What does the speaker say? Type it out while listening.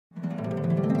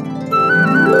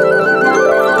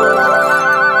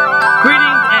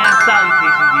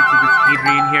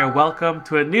Welcome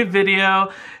to a new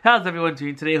video. How's everyone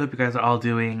doing today? I hope you guys are all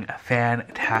doing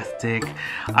fantastic.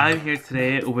 I'm here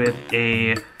today with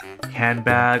a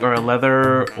handbag or a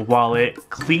leather wallet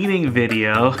cleaning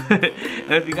video.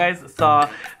 And if you guys saw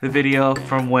the video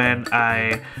from when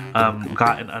I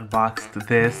got and unboxed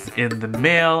this in the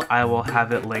mail, I will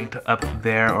have it linked up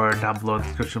there or down below in the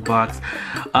description box.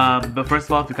 But first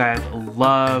of all, if you guys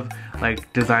love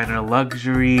like designer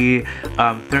luxury,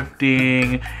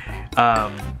 thrifting,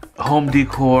 home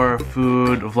decor,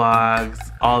 food, vlogs,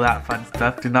 all that fun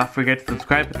stuff, do not forget to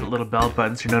subscribe, hit the little bell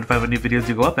button so you're notified when new videos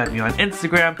do go up. At me on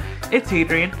Instagram,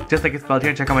 itsHadrian, just like it's spelled here,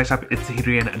 and check out my shop at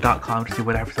itsHadrian.com to see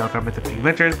what I have for sale from my thrifting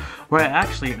adventures, where I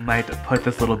actually might put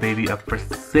this little baby up for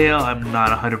sale. I'm not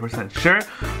 100% sure,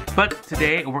 but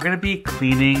today we're gonna be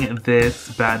cleaning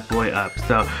this bad boy up.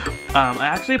 So I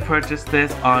actually purchased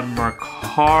this on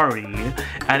Mercari,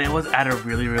 and it was at a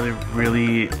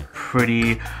really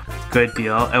pretty good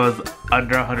deal. It was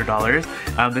under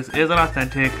 $100. This is an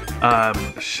authentic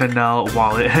Chanel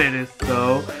wallet, and it is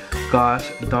so gosh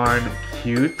darn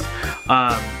cute.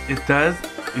 It does,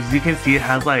 as you can see, it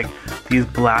has like these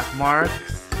black marks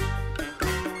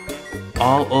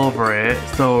all over it.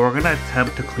 So we're gonna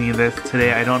attempt to clean this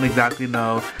today. I don't exactly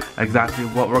know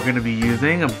what we're gonna be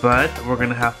using, but we're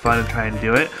gonna have fun and try and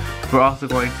do it. We're also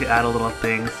going to add a little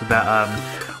thing so that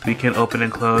we can open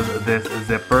and close this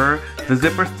zipper. The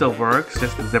zipper still works,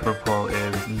 just the zipper pull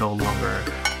is no longer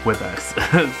with us.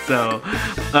 So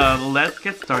let's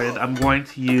get started. I'm going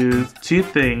to use two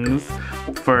things.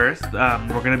 First,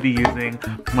 we're going to be using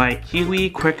my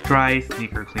Kiwi Quick Dry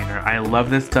Sneaker Cleaner. I love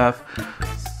this stuff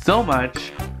so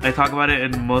much. I talk about it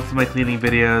in most of my cleaning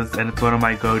videos, and it's one of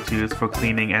my go-tos for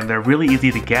cleaning, and they're really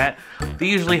easy to get. They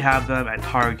usually have them at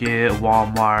Target,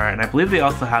 Walmart, and I believe they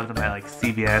also have them at like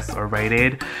CVS or Rite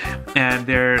Aid, and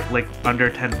they're like under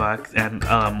 10 bucks, and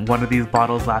one of these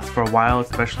bottles lasts for a while,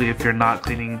 especially if you're not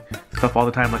cleaning stuff all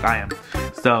the time like I am.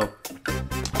 So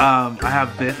I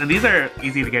have this, and these are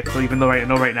easy to get to, even though I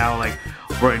know right now like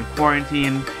we're in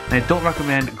quarantine, and I don't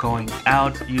recommend going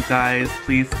out, you guys.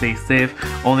 Please stay safe.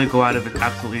 Only go out if it's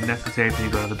absolutely necessary to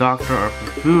go to the doctor or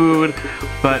for food,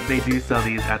 but they do sell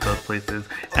these at those places,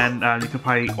 and you can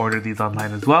probably order these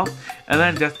online as well. And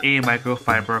then just a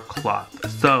microfiber cloth.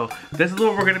 So this is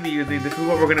what we're going to be using. This is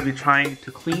what we're going to be trying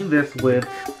to clean this with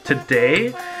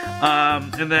today.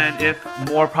 And then if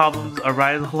more problems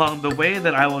arise along the way,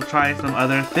 then I will try some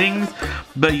other things.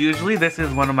 But usually this is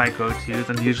one of my go-tos,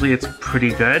 and usually it's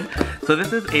pretty good. So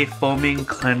this is a foaming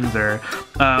cleanser.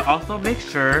 Also make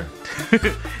sure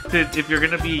if you're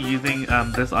going to be using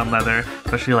this on leather,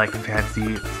 especially like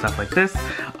fancy stuff like this,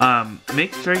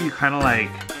 make sure you kind of like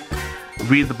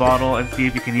read the bottle and see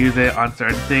if you can use it on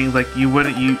certain things. Like you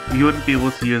wouldn't be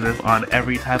able to use this on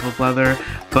every type of leather,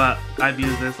 but I've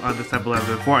used this on December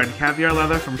leather before, and caviar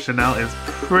leather from Chanel is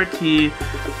pretty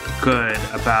good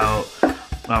about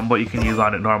what you can use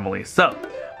on it normally. So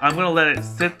I'm gonna let it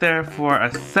sit there for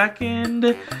a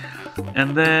second,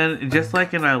 and then just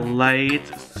like in a light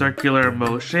circular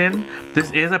motion,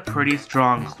 this is a pretty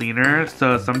strong cleaner,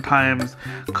 so sometimes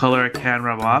color can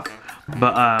rub off.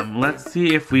 But let's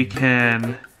see if we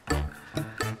can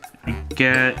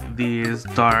get these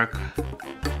dark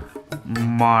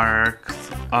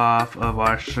marks off of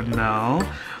our Chanel.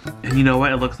 And you know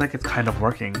what? It looks like it's kind of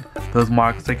working. Those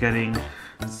marks are getting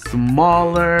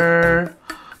smaller.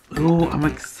 Ooh, I'm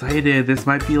excited. This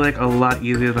might be like a lot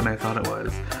easier than I thought it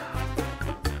was.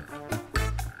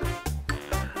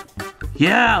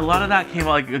 Yeah, a lot of that came out,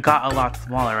 like it got a lot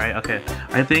smaller, right? Okay,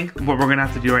 I think what we're gonna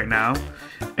have to do right now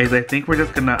is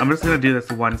I'm just gonna do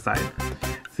this one side.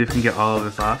 See if we can get all of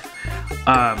this off.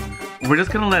 We're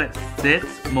just gonna let it sit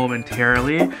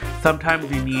momentarily.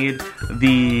 Sometimes you need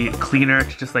the cleaner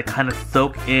to just like kind of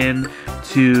soak in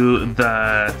to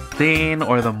the stain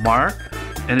or the mark,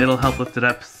 and it'll help lift it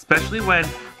up, especially when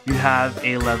you have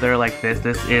a leather like this.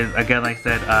 This is, again, like I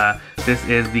said, this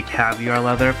is the caviar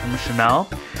leather from Chanel.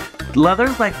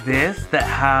 Leathers like this that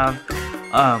have,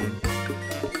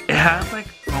 it has like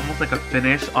almost like a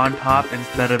finish on top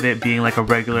instead of it being like a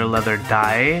regular leather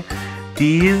dye.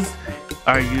 These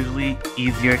are usually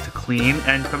easier to clean,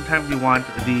 and sometimes you want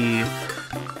the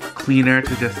cleaner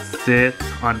to just sit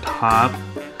on top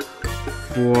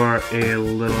for a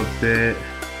little bit.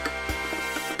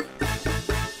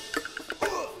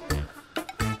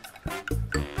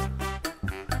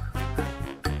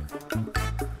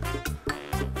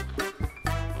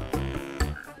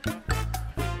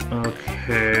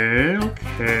 Okay.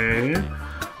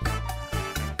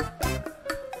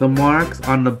 The marks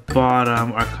on the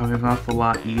bottom are coming off a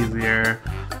lot easier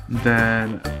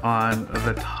than on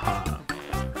the top,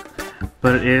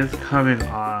 but it is coming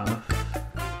off.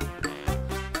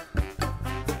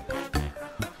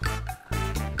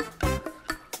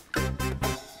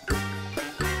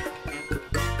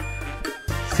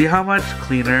 See how much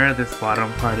cleaner this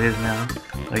bottom part is now?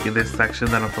 Like in this section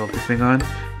that I'm focusing on.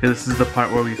 This is the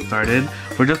part where we started.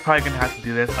 We're just probably gonna have to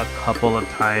do this a couple of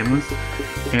times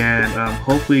and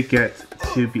hopefully get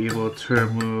to be able to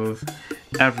remove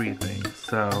everything.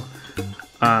 So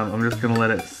I'm just gonna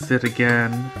let it sit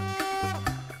again.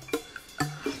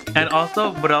 And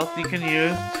also, what else you can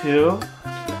use too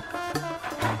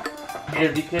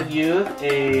is you can use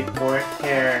a forest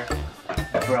hair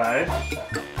brush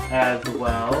as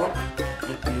well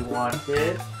if you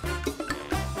wanted.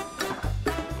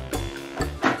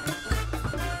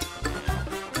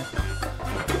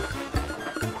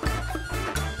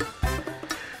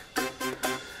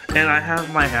 And I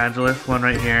have my Angelus one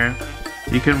right here.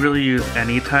 You can really use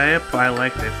any type, but I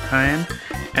like this kind.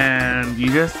 And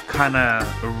you just kind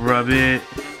of rub it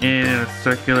in a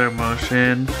circular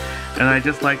motion. And I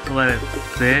just like to let it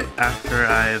sit after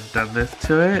I've done this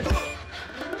to it.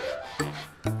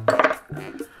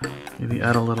 Maybe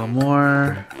add a little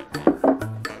more.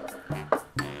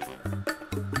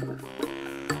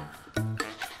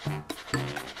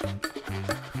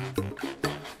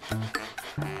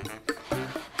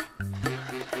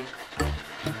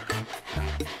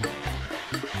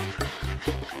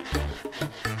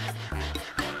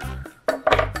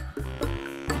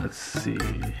 Let's see.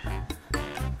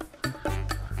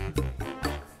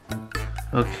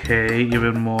 Okay,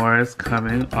 even more is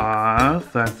coming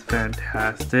off. That's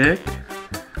fantastic.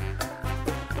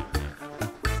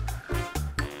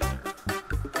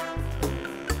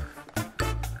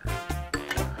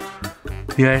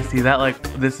 You guys see that? Like,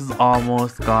 this is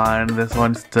almost gone. This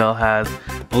one still has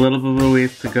a little bit of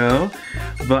ways to go.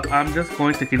 But I'm just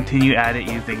going to continue at it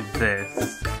using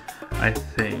this, I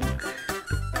think.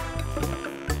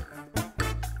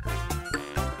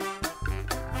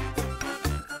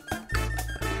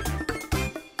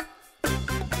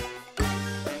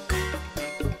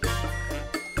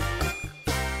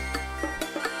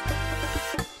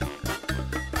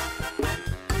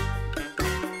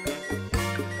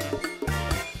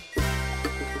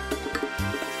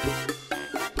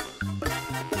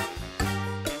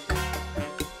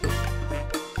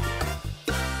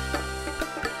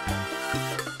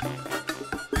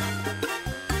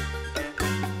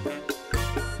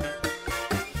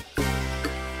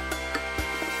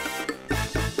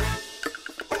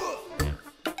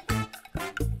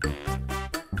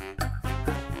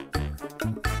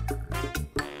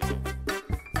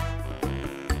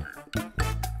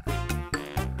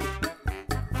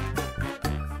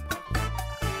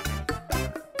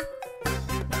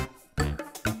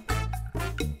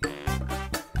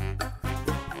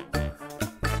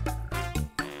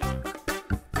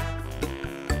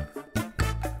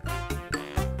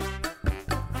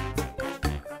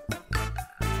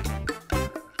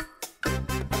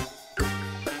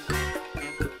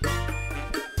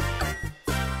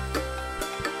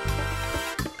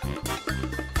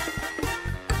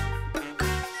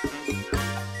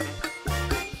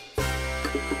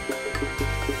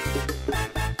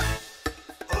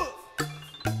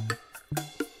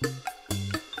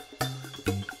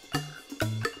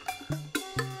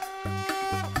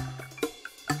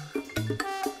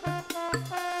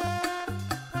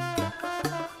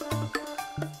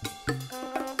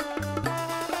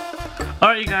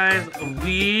 Alright, you guys,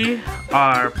 we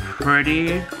are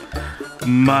pretty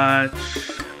much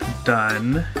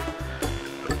done.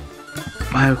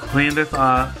 I've cleaned this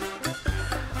off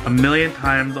a million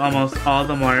times, almost all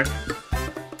the marks.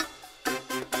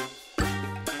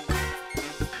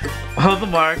 All the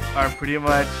marks are pretty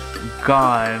much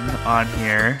gone on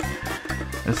here,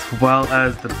 as well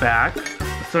as the back.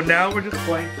 So now we're just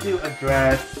going to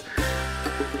address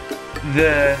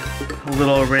the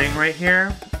little ring right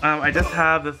here. I just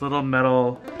have this little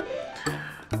metal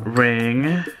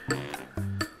ring,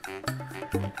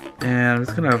 and I'm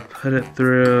just gonna put it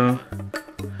through.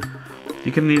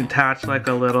 You can attach like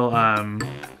a little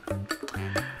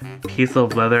piece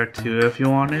of leather too if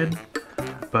you wanted,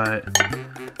 but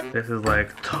this is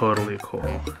like totally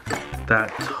cool.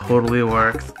 That totally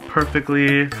works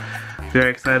perfectly.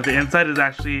 Very excited. The inside is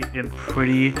actually in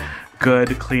pretty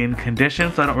good clean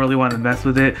condition, so I don't really want to mess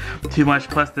with it too much.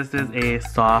 Plus this is a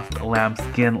soft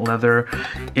lambskin leather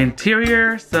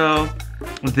interior, so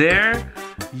there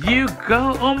you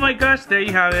go. Oh my gosh, there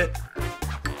you have it.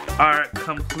 Our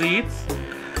complete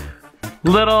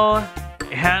little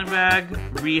handbag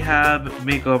rehab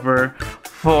makeover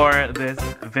for this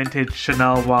vintage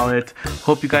Chanel wallet.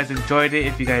 Hope you guys enjoyed it.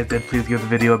 If you guys did, please give the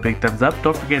video a big thumbs up.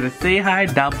 Don't forget to say hi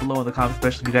down below in the comments,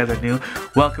 especially if you guys are new.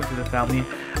 Welcome to the family.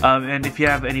 And if you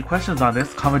have any questions on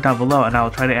this, comment down below and I will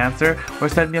try to answer, or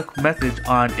send me a message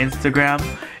on Instagram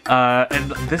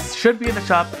And this should be in the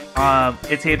shop,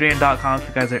 itsHadrian.com if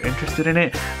you guys are interested in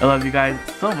it. I love you guys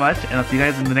so much, and I'll see you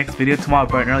guys in the next video tomorrow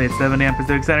bright and early at 7 AM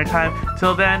Pacific Standard Time.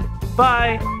 Till then,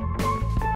 bye!